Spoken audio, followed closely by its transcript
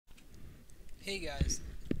Hey guys,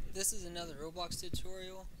 this is another Roblox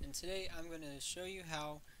tutorial, and today I'm going to show you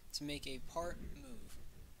how to make a part move.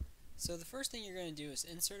 So the first thing you're going to do is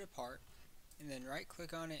insert a part, and then right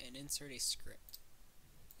click on it and insert a script.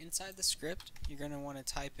 Inside the script, you're going to want to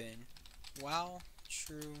type in while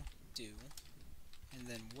true do, and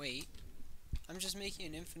then wait. I'm just making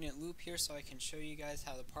an infinite loop here so I can show you guys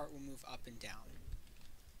how the part will move up and down.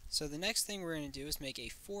 So the next thing we're going to do is make a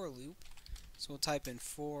for loop. So we'll type in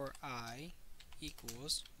for I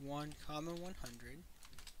equals 1, 100,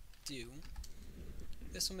 do.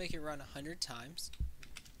 This will make it run 100 times.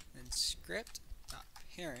 Then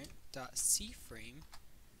script.Parent.CFrame.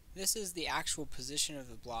 This is the actual position of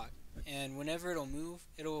the block, and whenever it'll move,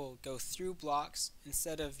 it'll go through blocks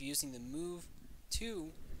instead of using the move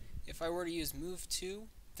to. If I were to use move to,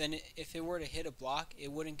 then if it were to hit a block,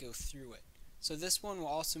 it wouldn't go through it. So this one will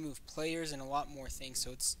also move players and a lot more things,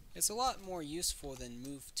 so it's a lot more useful than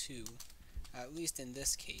move to, at least in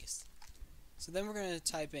this case. So then we're going to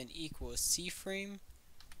type in equals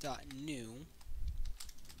CFrame.new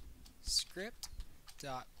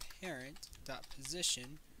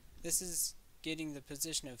script.Parent.Position. This is getting the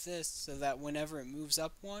position of this so that whenever it moves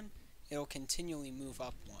up one, it'll continually move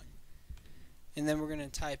up one. And then we're going to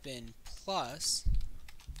type in plus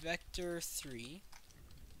vector3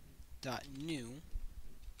 .new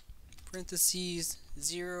parentheses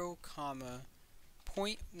 0,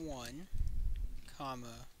 0.1,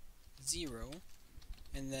 0,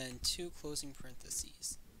 and then 2 closing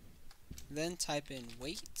parentheses. Then type in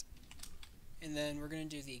wait, and then we're going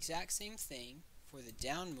to do the exact same thing for the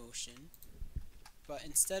down motion, but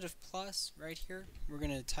instead of plus right here, we're going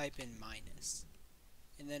to type in minus.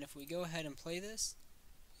 And then if we go ahead and play this,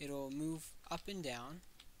 it'll move up and down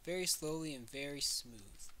very slowly and very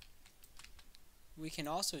smooth. We can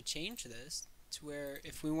also change this to where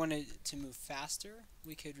if we wanted to move faster,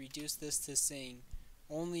 we could reduce this to saying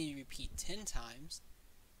only repeat 10 times,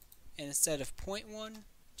 and instead of 0.1,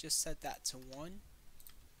 just set that to 1,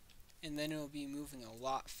 and then it'll be moving a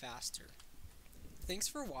lot faster. Thanks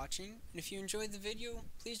for watching, and if you enjoyed the video,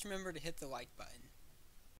 please remember to hit the like button.